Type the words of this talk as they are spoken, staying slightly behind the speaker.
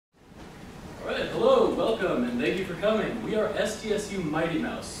Welcome and thank you for coming. We are SDSU Mighty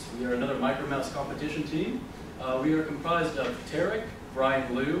Mouse. We are another Micro Mouse competition team. We are comprised of Tarek,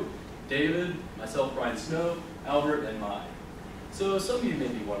 Brian Liu, David, myself Brian Snow, Albert, and Mai. So some of you may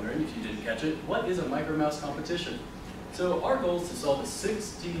be wondering, if you didn't catch it, what is a Micro Mouse competition? So our goal is to solve a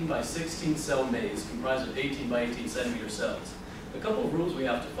 16 by 16 cell maze comprised of 18 by 18 centimeter cells. A couple of rules we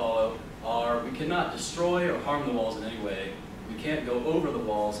have to follow are we cannot destroy or harm the walls in any way. We can't go over the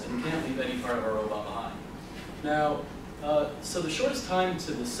walls, and we can't leave any part of our robot behind. Now, so the shortest time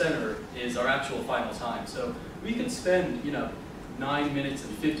to the center is our actual final time. So we can spend, 9 minutes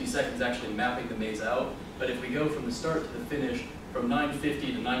and 50 seconds actually mapping the maze out. But if we go from the start to the finish, from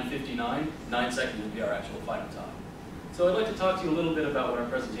 9:50 to 9:59, 9 seconds would be our actual final time. So I'd like to talk to you a little bit about what our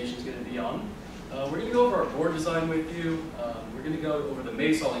presentation is going to be on. We're going to go over our board design with you. We're going to go over the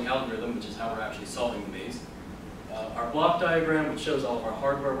maze solving algorithm, which is how we're actually solving the maze. Our block diagram, which shows all of our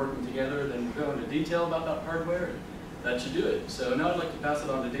hardware working together. Then we'll go into detail about that hardware, and that should do it. So now I'd like to pass it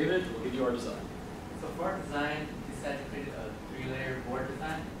on to David, who will give you our design. So for our design, we decided to create a 3-layer board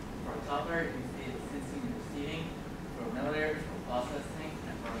design. For our top layer, we see sensing and receiving. For our middle layer, for processing,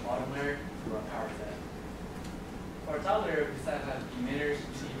 and for our bottom layer, for our power set. For our top layer, we decided to have emitters,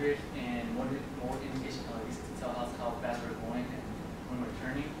 receivers, and more indication LEDs to tell us how fast we're going and when we're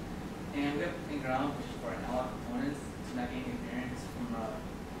turning. And we have in ground, which is for analog components, to not gain interference from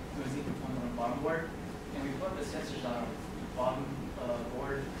losing components on the bottom board. And we put the sensors on our bottom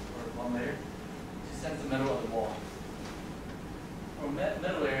board, or bottom layer, to sense the middle of the wall. For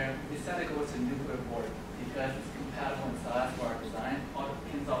middle layer, we decided to go with a nuclear board because it's compatible in size for our design. All the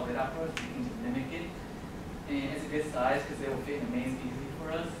pins all lit out for us, we can just mimic it. And it's a good size because they will fit in the maze easily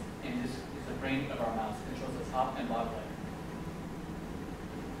for us. And it's the brain of our mouse, controls the top and bottom layer.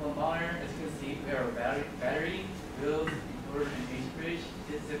 For monitor, as you can see, we have our battery, wheels, encoder, and H bridge.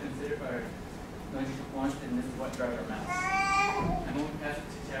 This is considered our noisy components, and this is what drives our mouse. I'm going to pass it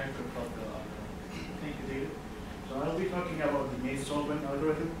to Tarek to close the algorithm. Thank you, David. So I'll be talking about the maze solvent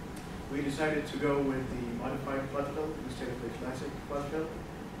algorithm. We decided to go with the modified flood fill instead of the classic flood fill.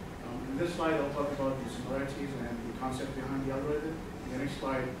 In this slide, I'll talk about the similarities and the concept behind the algorithm. In the next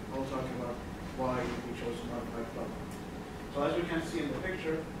slide, I'll talk about why we chose the modified flood fill. So as you can see in the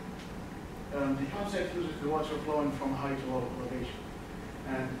picture, the concept uses the water flowing from high to low elevation.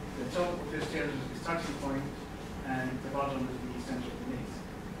 And the top of this stairs is the starting point, and the bottom is the center of the maze.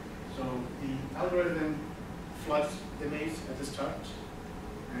 So the algorithm floods the maze at the start,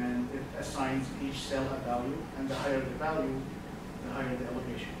 and it assigns each cell a value, and the higher the value, the higher the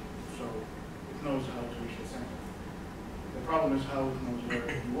elevation. So it knows how to reach the center. The problem is how it knows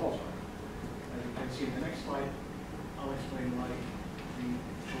where the walls are. As you can see in the next slide, I'll explain why we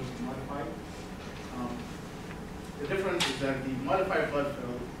chose the modified. The difference is that the modified flood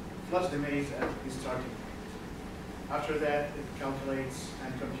fill floods the maze at the starting. After that, it calculates and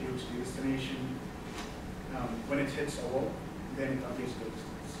computes the destination when it hits a wall, then it updates the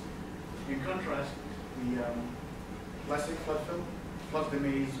distance. In contrast, the classic flood fill floods the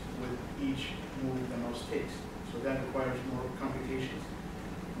maze with each move the mouse takes. So that requires more computations,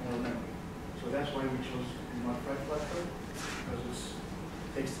 more memory. So that's why we chose the modified flood fill, because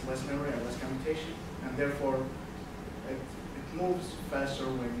it takes less memory and less computation, and therefore it moves faster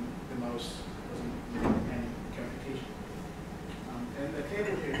when the mouse doesn't make any computation. And the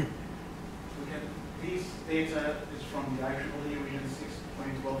table here, these data is from the IEEE Region 6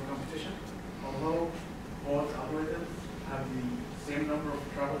 2012 competition. Although both algorithms have the same number of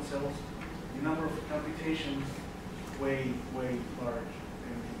traveled cells, the number of computations way large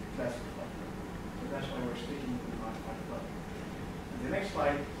in the classic flood fill. So that's why we're sticking with the modified flood. In the next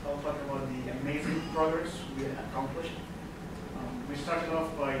slide, I'll talk about the amazing progress we accomplished. We started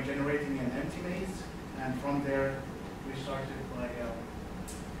off by generating an empty maze, and from there, we started by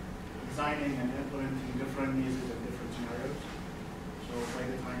designing and implementing different mazes and different scenarios. So by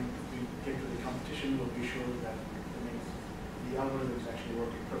the time we get to the competition, we'll be sure that the algorithm is actually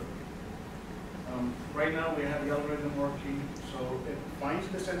working perfectly. Right now, we have the algorithm working, so it finds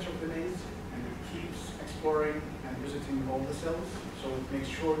the center of the maze, and it keeps exploring and visiting all the cells, so it makes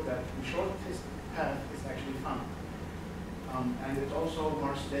sure that the shortest path is actually found. And it also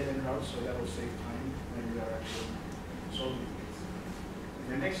marks dead-end routes, so that will save time when we are actually solving these.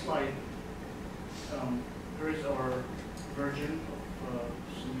 In the next slide, here is our version of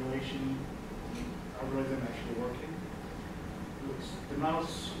simulation algorithm actually working. The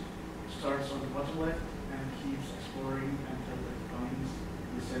mouse starts on the bottom left and keeps exploring until it finds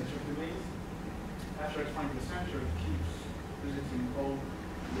the center of the maze. After it finds the center, it keeps visiting all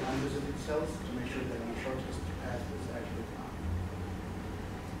the unvisited cells to make sure that the shortest path is actually found.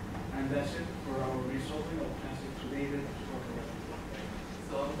 And that's it for our resolving. I'll pass it to David for the rest of the day.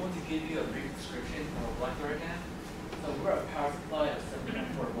 So I'm going to give you a brief description of Black Diagram. So we're a power supply of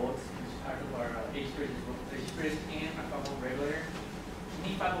 7.4 volts, which is part of our H-bridge and our 5 volt regulator. We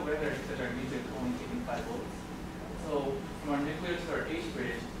need 5 volt regulators because our nuclear is only taking 5 volts. So from our nuclear to our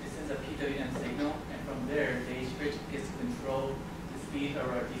H-bridge, it sends a PWM signal, and from there, the H-bridge gets to control the speed of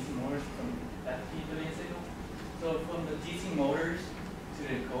our DC motors from that PWM signal. So from the DC motors to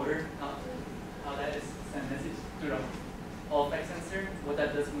the encoder, how that is sent message through the Hall effect sensor. What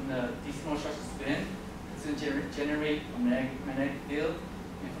that does when the DC motor starts to spin, it's going to generate a magnetic field,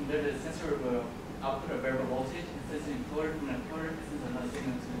 and from there the sensor will output a variable voltage. It sends an encoder. From the encoder, it sends another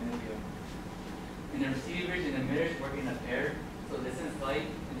signal to the nuclear. And the receivers and emitters work in a pair, so they send light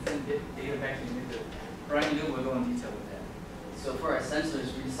and send data back to the nuclear. Brian Liu will go in detail with that. So for our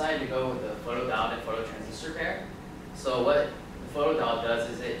sensors, we decided to go with the photodiode and phototransistor pair. So what the photodiode does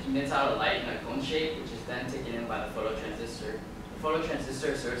is it emits out a light in a cone shape, which is then taken in by the phototransistor. The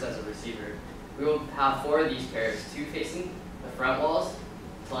phototransistor serves as a receiver. We will have 4 of these pairs, 2 facing the front walls,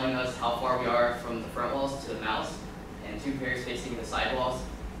 telling us how far we are from the front walls to the mouse, and 2 pairs facing the side walls,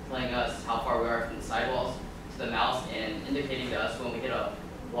 telling us how far we are from the side walls to the mouse, and indicating to us when we hit a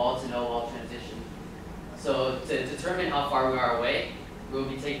wall to no wall transition. So to determine how far we are away, we will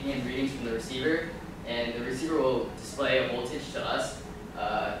be taking in readings from the receiver, and the receiver will display a voltage to us,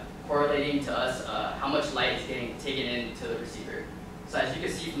 correlating to us how much light is getting taken into the receiver. So as you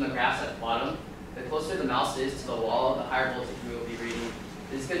can see from the graphs at the bottom, the closer the mouse is to the wall, the higher voltage we will be reading.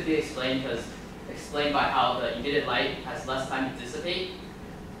 This could be explained by how the emitted light has less time to dissipate.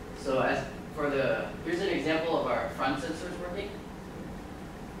 So here's an example of our front sensors working.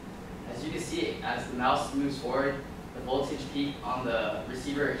 As you can see, as the mouse moves forward, the voltage peak on the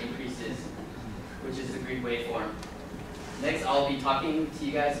receiver increases, which is the Greek waveform. Next, I'll be talking to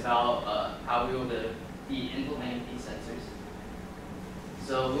you guys about how we will be implementing these sensors.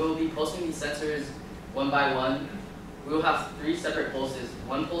 So we will be pulsing these sensors one by one. We will have 3 separate pulses,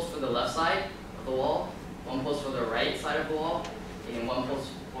 1 pulse for the left side of the wall, 1 pulse for the right side of the wall, and 1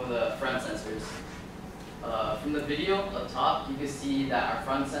 pulse for the front sensors. From the video up top, you can see that our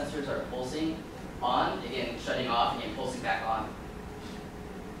front sensors are pulsing on, again shutting off, again pulsing back on.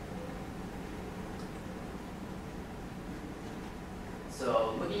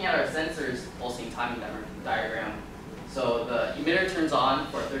 So looking at our sensors pulsing timing diagram, so the emitter turns on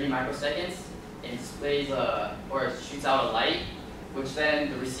for 30 microseconds and displays or shoots out a light, which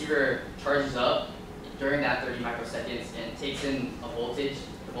then the receiver charges up during that 30 microseconds and takes in a voltage,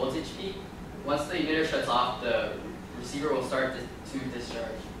 the voltage peak. Once the emitter shuts off, the receiver will start to discharge.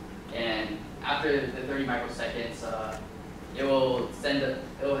 And after the 30 microseconds, it will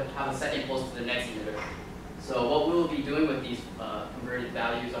have a second pulse to the next emitter. So what we will be doing with these converted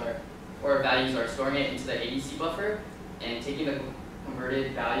values are storing it into the ADC buffer and taking the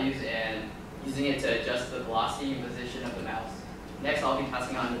converted values and using it to adjust the velocity and position of the mouse. Next, I'll be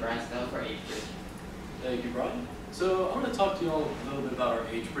passing on to Brian Snow for H-bridge. Thank you, Brian. So I want to talk to you all a little bit about our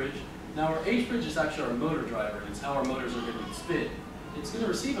H-bridge. Now our H-bridge is actually our motor driver, and it's how our motors are going to spin. It's going to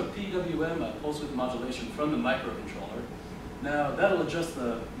receive a PWM, a pulse width modulation, from the microcontroller. Now that'll adjust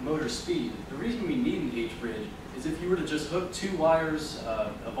the motor speed. The reason we need an H-bridge is if you were to just hook 2 wires,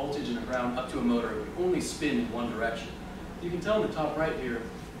 a voltage and a ground, up to a motor, it would only spin in one direction. You can tell in the top right here,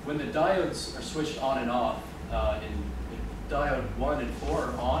 when the diodes are switched on and off, in diode 1 and 4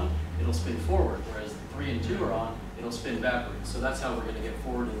 are on, it'll spin forward, whereas 3 and 2 are on, it'll spin backwards. So that's how we're going to get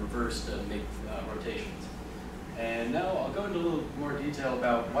forward and reverse to make rotations. And now I'll go into a little more detail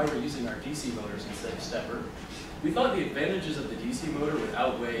about why we're using our DC motors instead of stepper. We thought the advantages of the DC motor would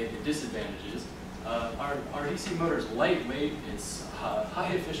outweigh the disadvantages. Our DC motor is lightweight, it's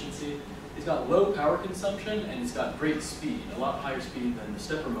high efficiency, it's got low power consumption, and it's got great speed, a lot higher speed than the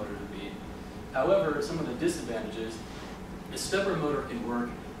stepper motor would be. However, some of the disadvantages, the stepper motor can work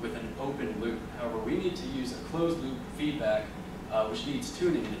with an open loop. However, we need to use a closed loop feedback, which needs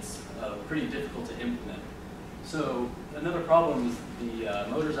tuning, and it's pretty difficult to implement. So another problem is the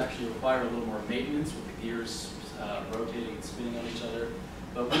motors actually require a little more maintenance with the gears rotating and spinning on each other,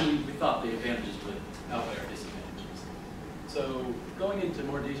 but we thought the advantages would outweigh our disadvantages. So going into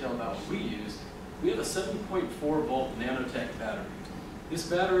more detail about what we used, we have a 7.4 volt Nanotech battery. This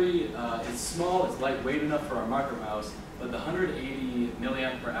battery is small, it's lightweight enough for our micro mouse, but the 180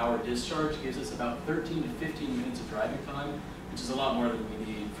 milliamp per hour discharge gives us about 13 to 15 minutes of driving time, which is a lot more than we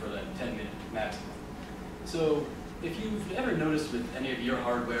need for the 10-minute maximum. So if you've ever noticed with any of your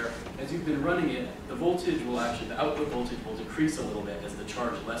hardware, as you've been running it, the output voltage will decrease a little bit as the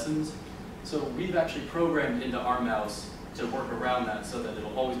charge lessens. So we've actually programmed into our mouse to work around that so that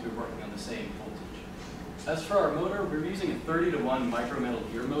it'll always be working on the same voltage. As for our motor, we're using a 30-to-1 micro-metal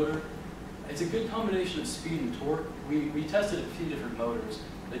gear motor. It's a good combination of speed and torque. We tested a few different motors.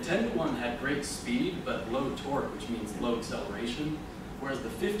 The 10-to-1 had great speed, but low torque, which means low acceleration, whereas the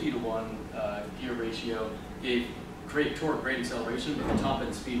 50-to-1 gear ratio gave great torque, great acceleration, but the top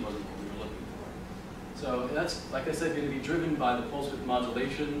end speed wasn't what we were looking for. So that's, like I said, going to be driven by the pulse width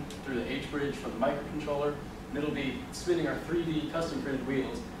modulation through the H-bridge from the microcontroller, and it'll be spinning our 3D custom printed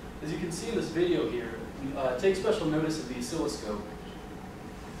wheels. As you can see in this video here, take special notice of the oscilloscope.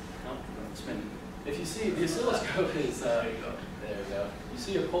 Oh, it's spinning. If you see, the oscilloscope is, there we go. You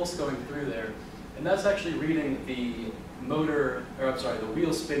see a pulse going through there, and that's actually reading the motor, or I'm sorry, the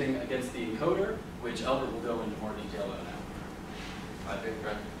wheel spinning against the encoder, which Albert will go into more detail on now. I think,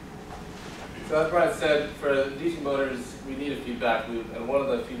 right. So as Brian said, for DC motors, we need a feedback loop, and one of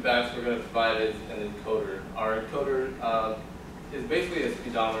the feedbacks we're going to provide is an encoder. Our encoder is basically a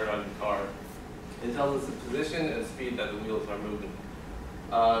speedometer on the car. It tells us the position and speed that the wheels are moving.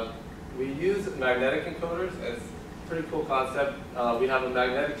 We use magnetic encoders as a pretty cool concept. We have a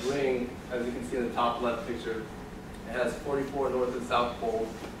magnetic ring, as you can see in the top left picture. It has 44 north and south poles,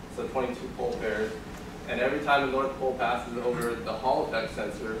 so 22 pole pairs. And every time the north pole passes over the Hall effect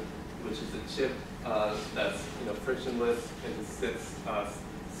sensor, which is a chip that's frictionless and sits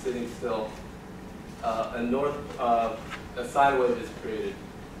sitting still, a sine wave is created.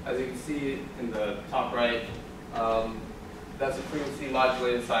 As you can see in the top right, that's a frequency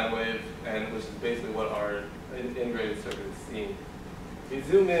modulated sine wave, and which is basically what our integrated circuit is seeing. If you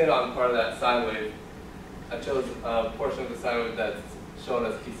zoom in on part of that sine wave, I chose a portion of the sine wave that's shown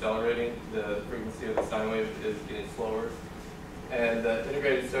as decelerating. The frequency of the sine wave is getting slower. And the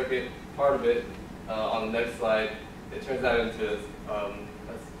integrated circuit part of it, on the next slide, it turns that into a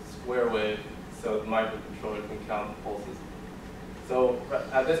square wave, so the microcontroller can count the pulses. So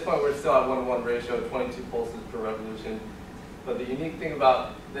at this point, we're still at 1-to-1 ratio, 22 pulses per revolution. But the unique thing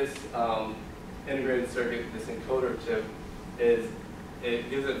about this integrated circuit, this encoder chip, is it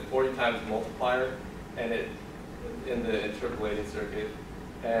gives it 40 times multiplier and in the interpolating circuit.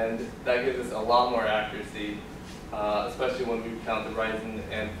 And that gives us a lot more accuracy, especially when we count the rising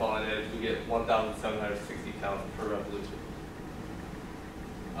and falling edge. We get 1,760 counts per revolution.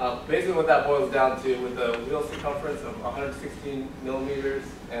 Basically what that boils down to, with the wheel circumference of 116 millimeters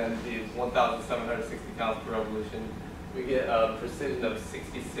and the 1,760 counts per revolution, we get a precision of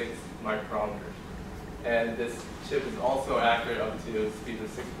 66 micrometers. And this chip is also accurate up to speeds of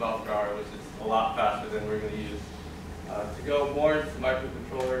 6 miles per hour, which is a lot faster than we're going to use. To go more into the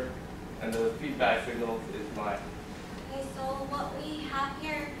microcontroller, and the feedback signals is mine. Okay, so what we have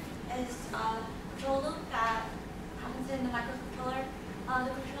here is a control loop that happens in the microcontroller.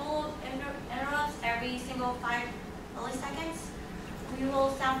 The control loop interrupts every single 5 milliseconds. We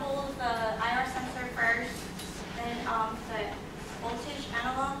will sample the IR sensor first, then the voltage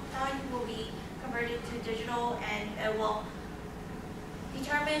analog value will be converted to digital, and it will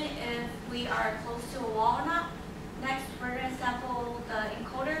determine if we are close to a wall or not. Next, we're going to sample the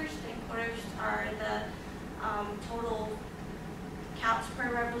encoders. The encoders are the total counts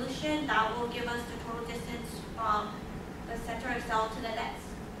per revolution. That will give us the total distance from the center of cell to the next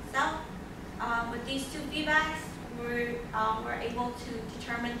cell. With these two feedbacks, we're able to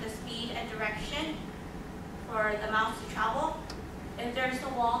determine the speed and direction for the mouse to travel. If there's a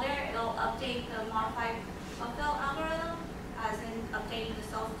wall there, it'll update the modified Buffalo algorithm, as in updating the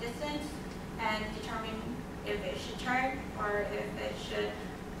cell's distance and determine if it should turn or if it should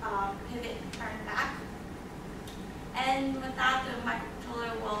pivot and turn back. And with that, the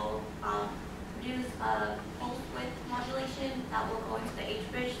microcontroller will produce a pulse width modulation that will go into the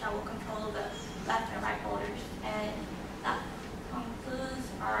H-bridge that will control the left and right motors. And that concludes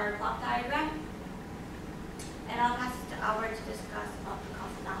our block diagram. And I'll pass it to Albert to discuss about the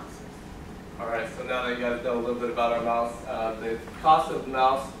cost analysis. All right, so now that you guys know a little bit about our mouse, the cost of the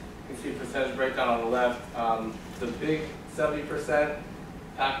mouse, you can see percentage breakdown on the left. The big 70%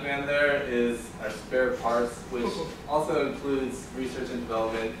 Pac-Man there is our spare parts, which also includes research and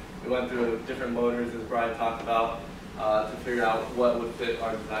development. We went through different motors, as Brian talked about, to figure out what would fit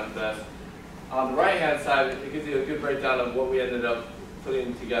our design best. On the right-hand side, it gives you a good breakdown of what we ended up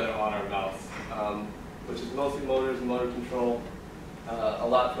putting together on our mouse, which is mostly motors and motor control, a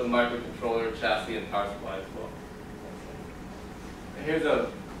lot for the microcontroller, chassis, and power supply as well. And here's a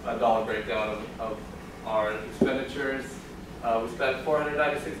dollar breakdown of our expenditures. We spent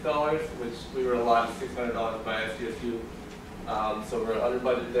 $496, which we were allotted $600 by SDSU. So we're under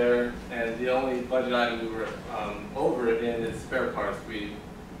budget there, and the only budget item we were over in is spare parts. We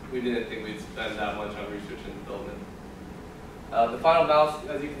didn't think we'd spend that much on research and development. The final mouse,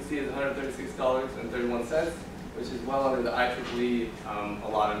 as you can see, is $136.31, which is well under the IEEE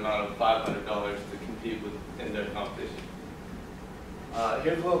allotted amount of $500 to compete in their competition.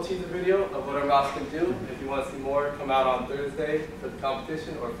 Here's a little teaser video of what our mouse can do. If you want to see more, come out on Thursday for the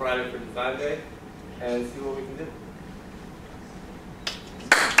competition or Friday for design day and see what we can do.